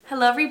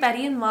Hello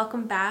everybody and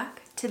welcome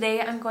back.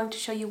 Today I'm going to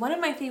show you one of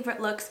my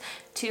favorite looks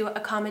to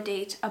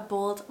accommodate a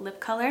bold lip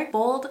color.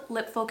 Bold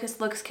lip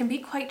focused looks can be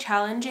quite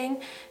challenging.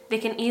 They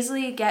can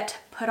easily get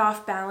put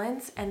off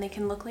balance and they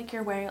can look like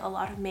you're wearing a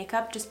lot of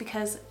makeup just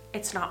because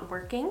it's not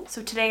working.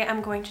 So today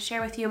I'm going to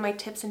share with you my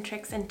tips and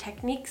tricks and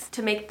techniques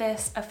to make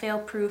this a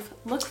fail-proof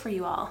look for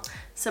you all.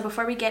 So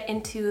before we get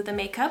into the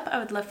makeup, I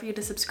would love for you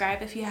to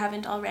subscribe if you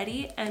haven't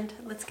already, and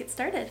let's get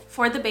started.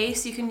 For the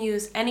base, you can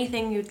use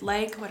anything you'd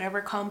like, whatever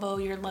combo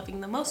you're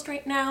loving the most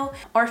right now,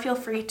 or feel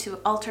free to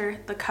alter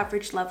the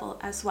coverage level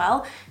as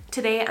well.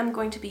 Today I'm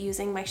going to be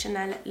using my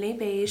Chanel Les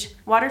Beiges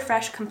Water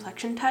Fresh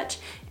Complexion Touch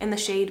in the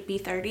shade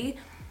B30.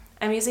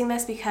 I'm using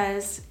this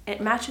because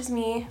it matches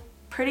me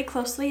pretty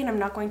closely and I'm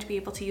not going to be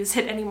able to use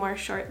it anymore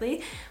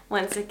shortly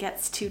once it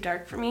gets too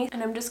dark for me.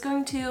 And I'm just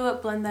going to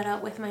blend that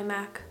out with my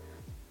MAC,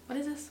 what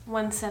is this?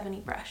 170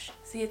 brush.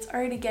 See, it's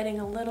already getting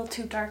a little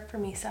too dark for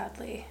me,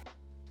 sadly.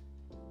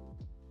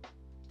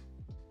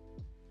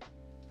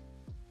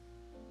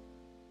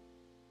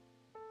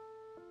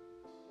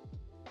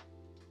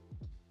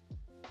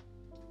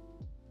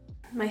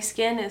 My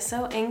skin is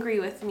so angry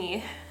with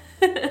me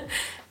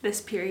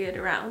this period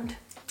around.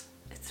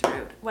 It's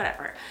rude,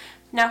 whatever.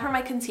 Now for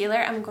my concealer,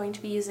 I'm going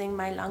to be using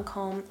my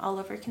Lancôme All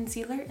Over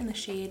Concealer in the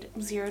shade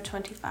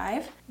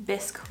 025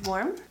 Bisque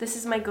Warm. This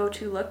is my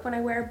go-to look when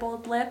I wear a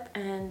bold lip,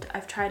 and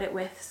I've tried it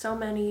with so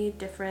many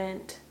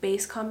different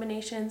base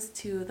combinations,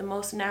 to the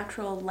most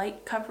natural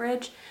light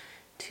coverage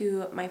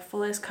to my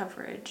fullest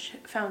coverage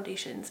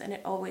foundations, and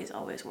it always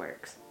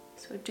works.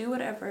 So do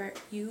whatever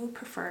you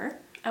prefer.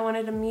 I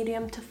wanted a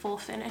medium to full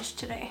finish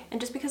today.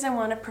 And just because I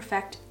want to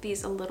perfect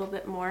these a little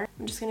bit more,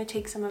 I'm just going to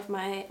take some of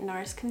my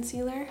Nars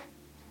concealer.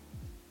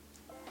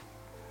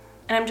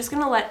 And I'm just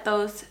going to let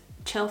those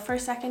chill for a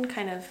second,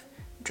 kind of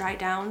dry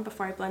down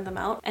before I blend them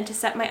out. And to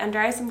set my under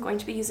eyes, I'm going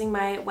to be using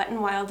my Wet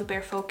n Wild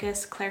Bare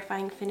Focus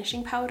Clarifying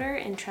Finishing Powder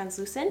in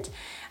Translucent.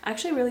 I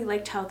actually really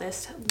liked how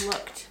this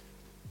looked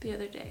the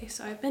other day,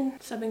 so I've been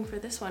subbing for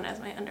this one as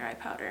my under eye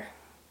powder.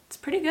 It's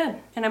pretty good.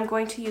 And I'm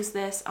going to use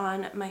this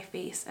on my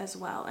face as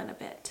well in a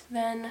bit.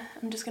 Then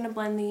I'm just going to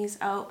blend these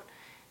out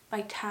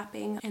by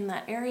tapping in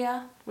that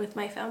area with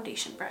my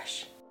foundation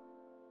brush.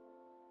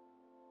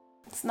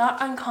 It's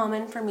not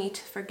uncommon for me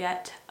to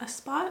forget a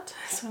spot,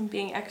 so I'm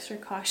being extra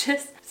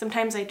cautious.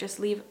 Sometimes I just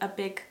leave a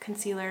big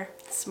concealer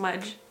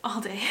smudge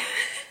all day.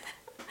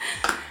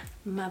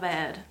 My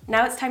bad.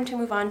 Now it's time to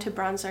move on to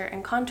bronzer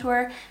and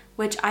contour,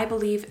 which I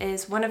believe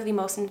is one of the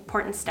most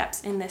important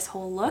steps in this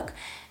whole look,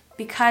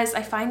 because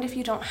I find if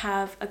you don't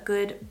have a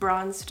good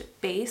bronzed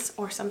base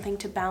or something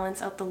to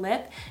balance out the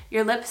lip,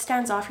 your lip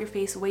stands off your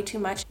face way too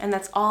much, and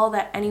that's all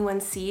that anyone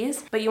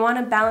sees. But you want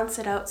to balance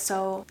it out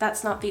so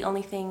that's not the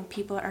only thing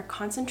people are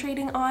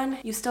concentrating on.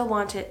 You still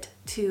want it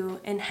to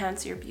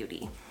enhance your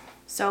beauty.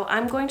 So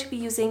I'm going to be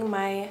using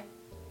my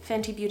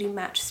Fenty Beauty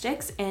Match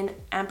Sticks in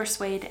Amber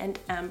Suede and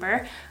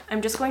Amber.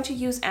 I'm just going to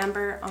use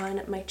amber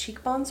on my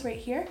cheekbones right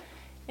here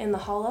in the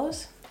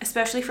hollows.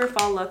 Especially for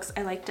fall looks,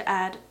 I like to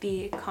add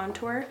the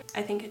contour.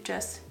 I think it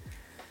just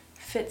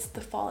fits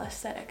the fall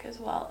aesthetic as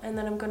well. And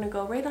then I'm going to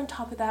go right on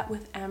top of that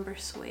with Amber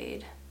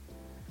Suede.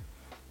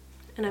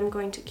 And I'm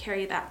going to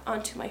carry that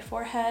onto my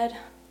forehead,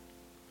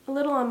 a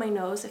little on my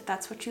nose if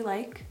that's what you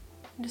like,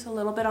 and just a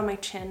little bit on my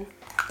chin.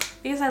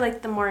 Because I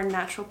like the more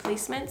natural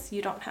placements,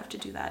 you don't have to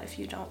do that if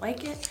you don't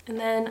like it. And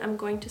then I'm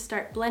going to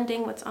start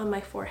blending what's on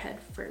my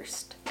forehead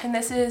first. And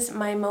this is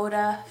my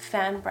Moda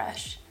fan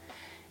brush.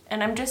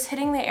 And I'm just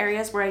hitting the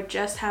areas where I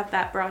just have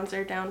that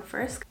bronzer down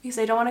first, because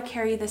I don't want to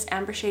carry this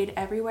amber shade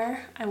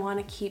everywhere. I want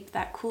to keep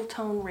that cool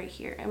tone right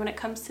here. And when it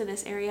comes to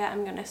this area,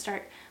 I'm going to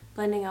start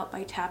blending out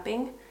by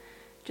tapping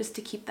just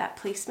to keep that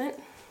placement.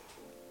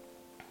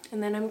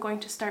 And then I'm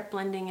going to start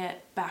blending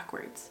it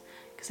backwards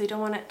because I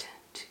don't want it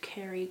to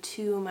carry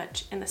too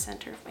much in the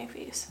center of my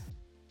face.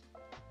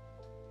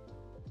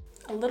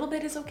 A little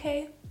bit is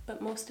okay,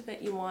 but most of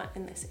it you want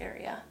in this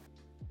area.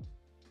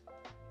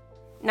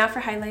 Now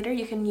for highlighter,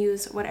 you can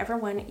use whatever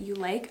one you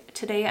like.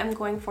 Today I'm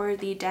going for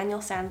the Daniel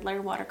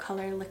Sandler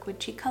Watercolor Liquid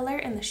Cheek Color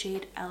in the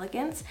shade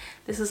Elegance.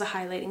 This is a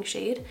highlighting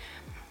shade.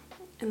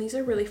 And these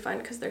are really fun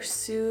because they're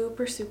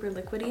super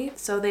liquidy.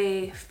 So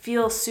they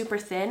feel super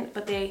thin,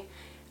 but they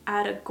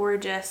add a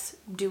gorgeous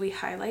dewy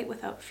highlight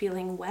without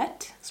feeling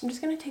wet. So I'm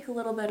just going to take a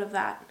little bit of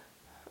that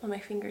on my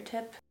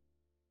fingertip.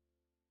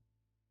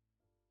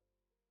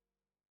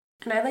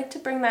 And I like to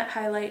bring that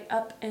highlight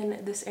up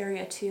in this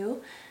area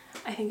too.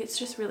 I think it's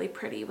just really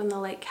pretty when the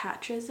light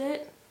catches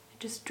it. It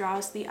just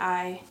draws the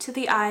eye to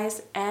the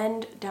eyes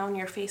and down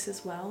your face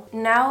as well.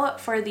 Now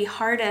for the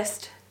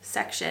hardest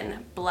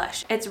section,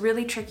 blush. It's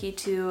really tricky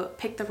to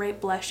pick the right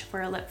blush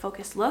for a lip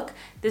focused look.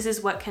 This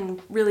is what can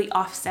really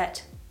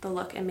offset the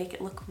look and make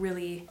it look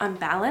really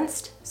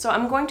unbalanced. So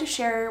I'm going to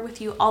share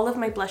with you all of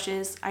my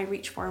blushes I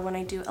reach for when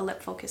I do a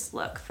lip focused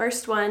look.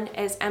 First one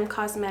is M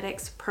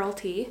Cosmetics Pearl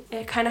Tea.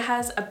 It kind of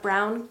has a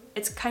brown,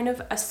 it's kind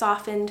of a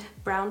softened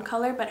brown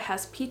color, but it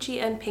has peachy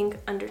and pink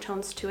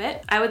undertones to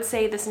it. I would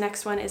say this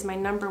next one is my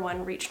number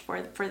one reach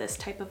for this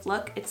type of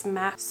look. It's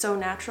Matte So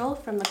Natural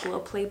from the Glow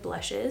Play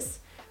Blushes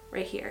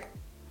right here.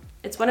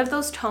 It's one of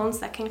those tones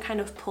that can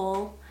kind of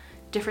pull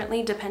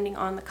differently depending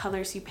on the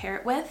colors you pair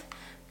it with,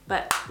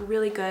 but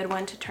really good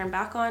one to turn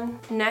back on.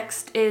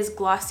 Next is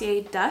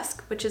Glossier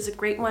Dusk, which is a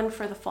great one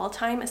for the fall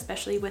time,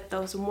 especially with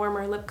those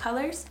warmer lip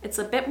colors. It's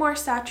a bit more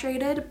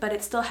saturated, but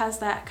it still has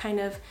that kind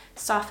of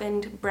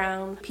softened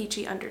brown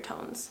peachy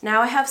undertones.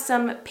 Now I have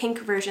some pink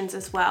versions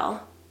as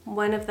well.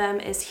 One of them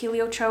is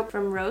Heliotrope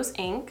from Rose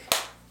Inc.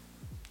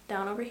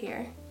 Down over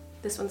here.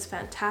 This one's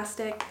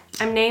fantastic.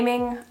 I'm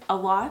naming a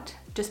lot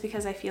just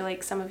because I feel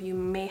like some of you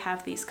may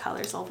have these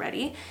colors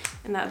already,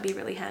 and that would be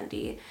really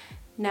handy.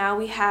 Now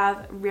we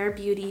have Rare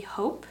Beauty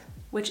Hope,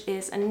 which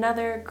is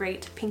another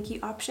great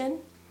pinky option.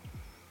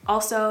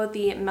 Also,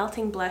 the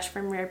Melting Blush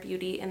from Rare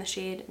Beauty in the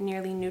shade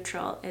Nearly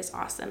Neutral is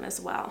awesome as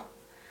well.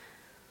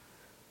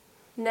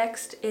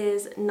 Next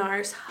is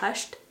Nars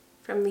Hushed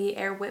from the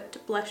Air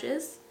Whipped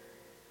Blushes.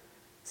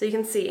 So you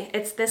can see,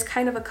 it's this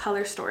kind of a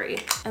color story.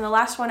 And the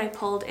last one I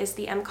pulled is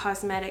the M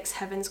Cosmetics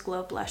Heaven's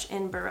Glow Blush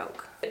in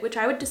Baroque, which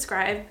I would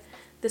describe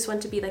this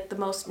one to be like the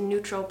most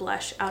neutral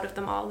blush out of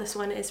them all. This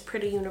one is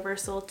pretty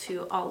universal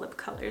to all lip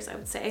colors, I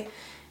would say.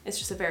 It's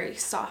just a very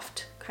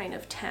soft kind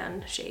of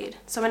tan shade.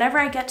 So whenever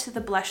I get to the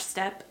blush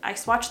step, I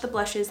swatch the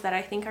blushes that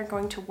I think are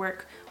going to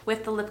work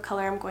with the lip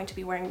color I'm going to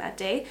be wearing that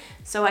day.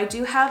 So I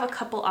do have a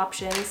couple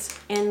options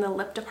in the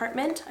lip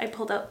department. I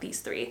pulled out these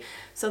three.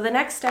 So the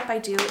next step I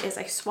do is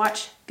I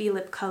swatch the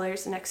lip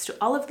colors next to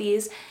all of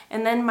these,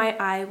 and then my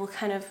eye will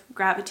kind of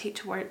gravitate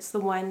towards the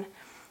one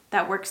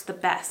that works the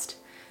best.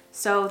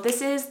 So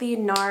this is the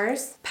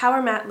Nars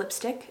Power Matte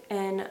Lipstick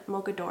in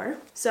Mogador.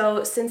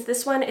 So since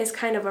this one is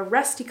kind of a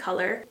rusty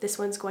color, this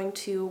one's going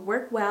to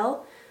work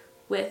well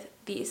with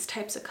these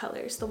types of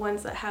colors, the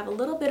ones that have a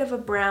little bit of a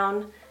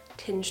brown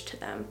tinge to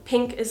them.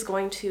 Pink is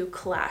going to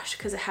clash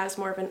because it has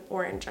more of an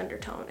orange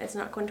undertone. It's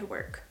not going to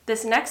work.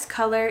 This next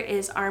color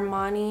is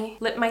Armani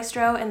Lip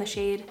Maestro in the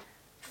shade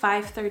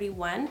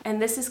 531,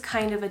 and this is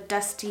kind of a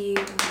dusty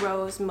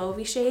rose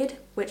mauvey shade,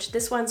 which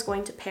this one's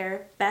going to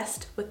pair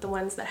best with the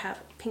ones that have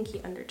pinky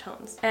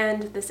undertones,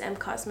 and this M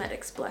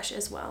Cosmetics blush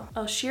as well.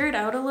 I'll sheer it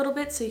out a little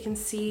bit so you can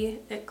see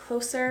it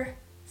closer.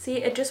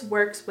 See, it just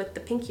works with the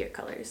pinkier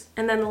colors.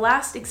 And then the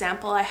last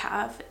example I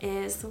have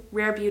is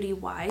Rare Beauty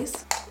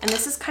Wise, and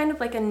this is kind of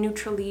like a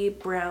neutrally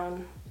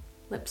brown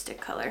lipstick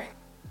color.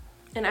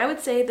 And I would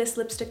say this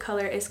lipstick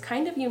color is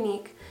kind of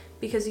unique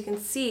because you can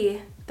see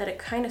that it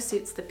kind of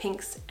suits the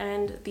pinks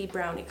and the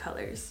brownie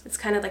colors. It's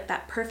kind of like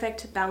that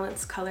perfect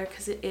balanced color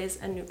because it is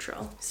a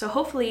neutral. So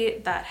hopefully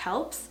that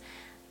helps.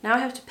 Now I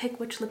have to pick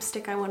which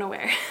lipstick I want to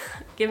wear.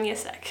 Give me a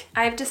sec.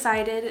 I've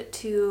decided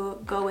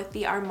to go with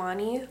the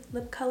Armani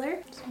lip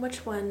color. So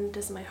which one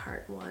does my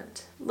heart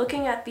want?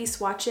 Looking at these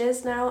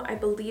swatches now, I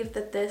believe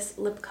that this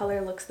lip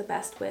color looks the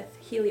best with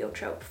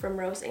Heliotrope from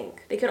Rose Inc.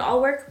 They could all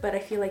work, but I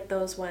feel like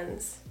those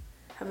ones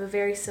have a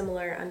very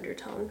similar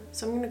undertone.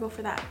 So I'm gonna go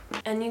for that.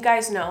 And you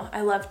guys know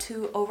I love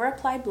to over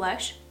apply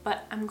blush,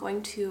 but I'm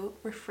going to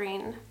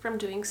refrain from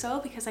doing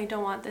so because I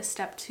don't want this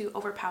step to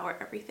overpower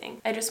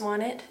everything. I just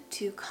want it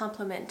to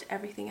complement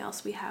everything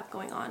else we have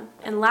going on.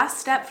 And last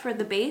step for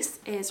the base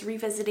is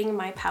revisiting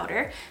my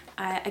powder.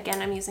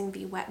 Again, I'm using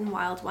the Wet n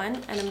Wild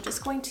one, and I'm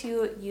just going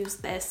to use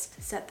this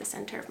to set the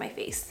center of my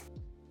face.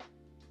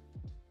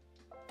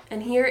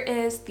 And here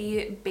is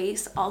the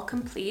base all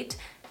complete.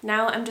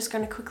 Now I'm just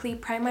going to quickly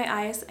prime my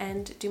eyes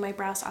and do my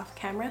brows off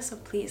camera, so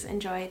please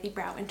enjoy the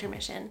brow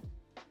intermission.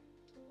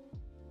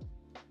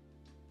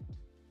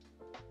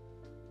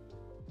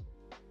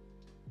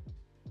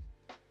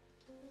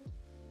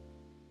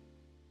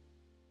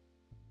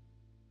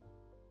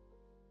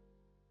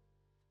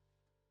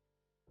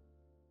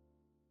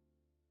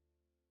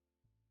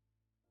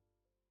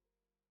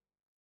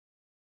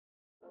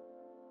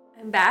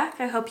 I'm back.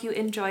 I hope you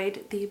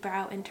enjoyed the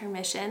brow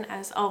intermission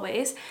as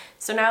always.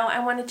 So now I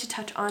wanted to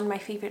touch on my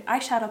favorite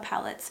eyeshadow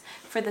palettes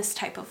for this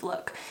type of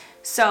look.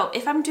 So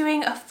if I'm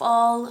doing a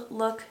fall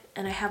look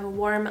and I have a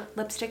warm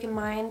lipstick in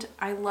mind,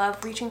 I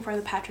love reaching for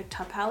the Patrick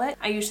Ta palette.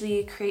 I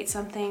usually create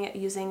something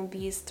using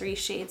these three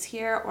shades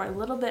here, or a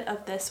little bit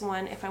of this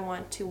one if I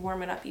want to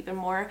warm it up even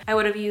more. I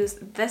would have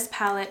used this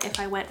palette if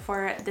I went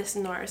for this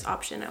Nars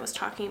option I was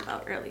talking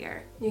about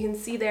earlier. You can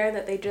see there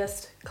that they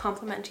just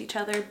complement each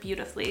other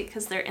beautifully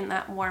because they're in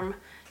that warm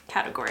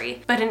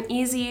category. But an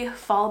easy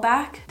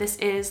fallback, this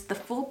is the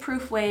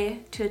foolproof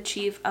way to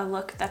achieve a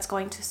look that's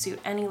going to suit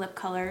any lip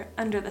color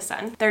under the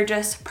sun. They're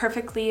just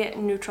perfectly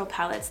neutral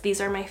palettes. These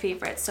are my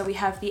favorites. So we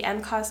have the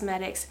M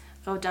Cosmetics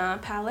Rodin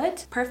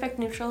palette, perfect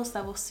neutrals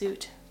that will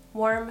suit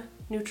warm,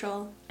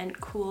 neutral,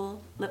 and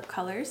cool lip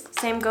colors.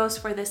 Same goes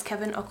for this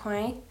Kevyn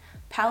Aucoin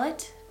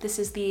palette. This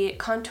is the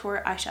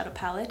contour eyeshadow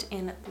palette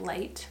in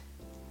light.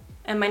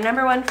 And my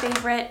number one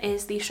favorite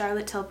is the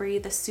Charlotte Tilbury,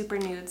 the Super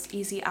Nudes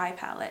Easy Eye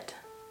Palette.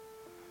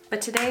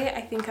 But today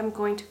I think I'm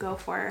going to go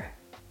for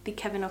the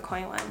Kevyn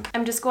Aucoin one.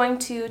 I'm just going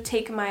to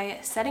take my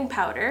setting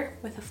powder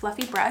with a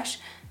fluffy brush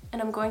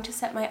and I'm going to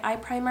set my eye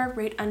primer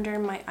right under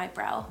my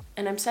eyebrow.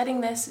 And I'm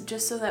setting this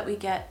just so that we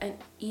get an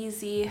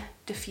easy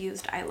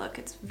diffused eye look.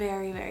 It's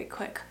very, very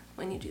quick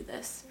when you do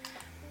this.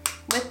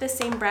 With the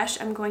same brush,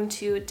 I'm going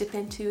to dip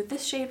into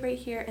this shade right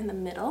here in the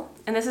middle.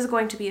 And this is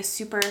going to be a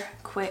super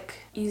quick,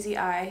 easy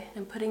eye.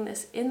 I'm putting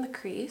this in the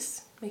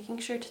crease, making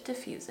sure to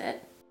diffuse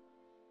it.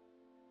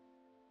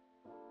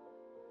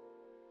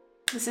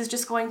 This is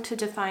just going to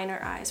define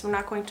our eyes. We're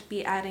not going to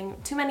be adding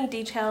too many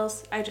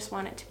details. I just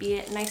want it to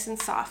be nice and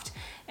soft.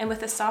 And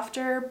with a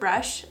softer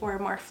brush or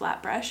a more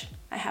flat brush,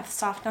 I have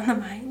soft on the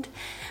mind,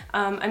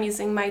 I'm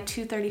using my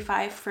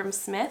 235 from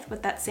Smith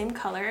with that same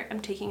color. I'm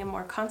taking a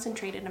more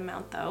concentrated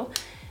amount though,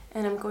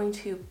 and I'm going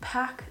to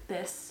pack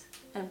this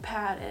and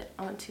pat it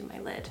onto my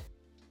lid.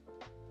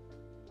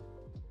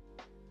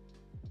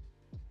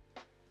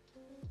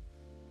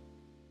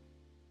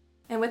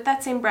 And with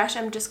that same brush,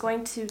 I'm just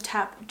going to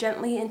tap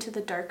gently into the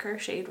darker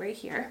shade right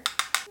here.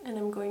 And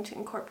I'm going to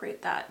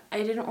incorporate that.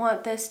 I didn't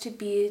want this to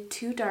be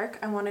too dark.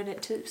 I wanted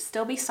it to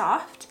still be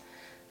soft.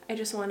 I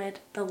just wanted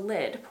the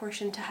lid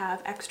portion to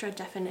have extra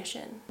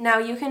definition. Now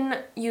you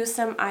can use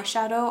some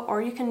eyeshadow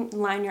or you can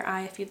line your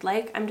eye if you'd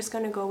like. I'm just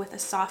going to go with a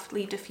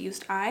softly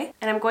diffused eye.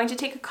 And I'm going to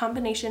take a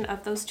combination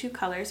of those two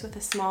colors with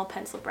a small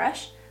pencil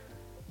brush.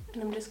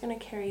 And I'm just going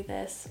to carry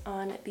this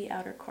on the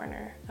outer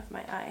corner of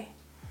my eye,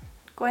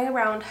 going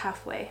around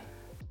halfway.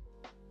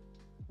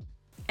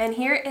 And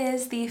here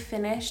is the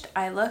finished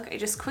eye look. I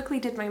just quickly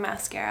did my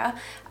mascara.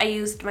 I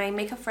used my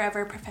Makeup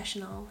Forever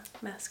Professional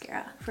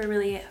mascara for a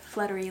really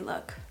fluttery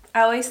look.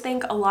 I always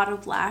think a lot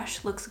of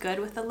lash looks good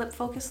with a lip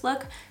focus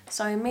look,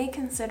 so I may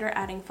consider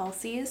adding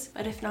falsies,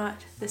 but if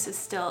not, this is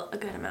still a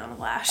good amount of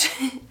lash.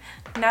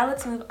 Now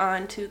let's move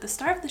on to the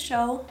star of the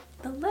show,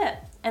 the lip.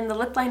 And the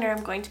lip liner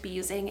I'm going to be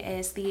using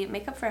is the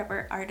Makeup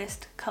Forever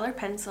Artist Color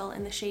Pencil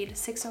in the shade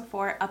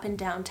 604 Up and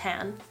Down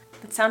Tan.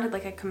 It sounded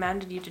like I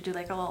commanded you to do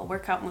like a little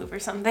workout move or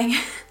something.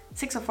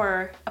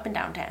 604 Up and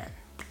Down Tan.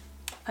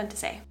 Fun to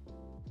say.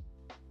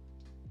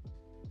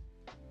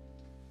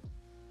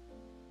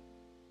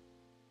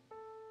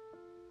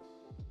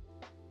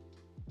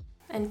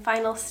 And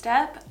final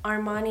step,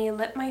 Armani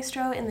Lip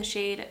Maestro in the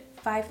shade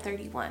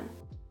 531.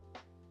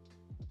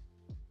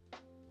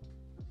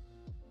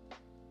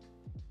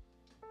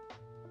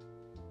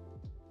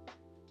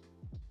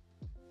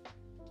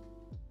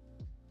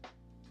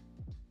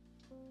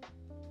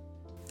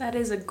 That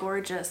is a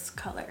gorgeous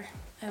color.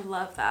 I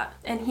love that.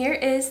 And here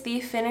is the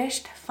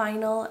finished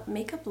final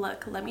makeup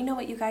look. Let me know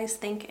what you guys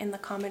think in the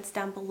comments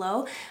down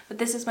below. But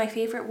this is my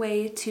favorite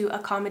way to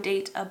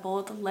accommodate a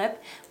bold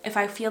lip if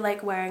I feel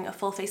like wearing a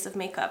full face of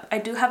makeup. I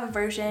do have a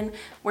version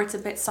where it's a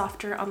bit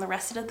softer on the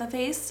rest of the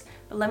face,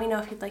 but let me know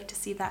if you'd like to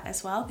see that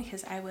as well,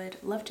 because I would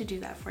love to do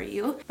that for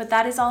you. But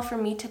that is all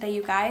from me today,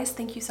 you guys.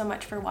 Thank you so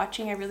much for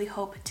watching. I really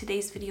hope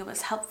today's video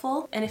was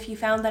helpful. And if you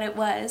found that it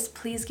was,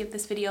 please give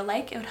this video a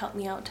like. It would help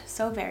me out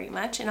so very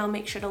much. And I'll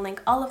make sure to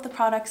link all of the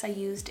products I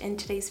used in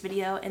today's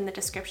video in the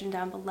description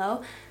down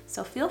below.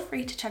 So feel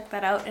free to check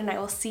that out, and I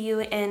will see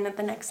you in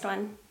the next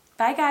one.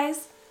 Bye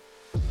guys!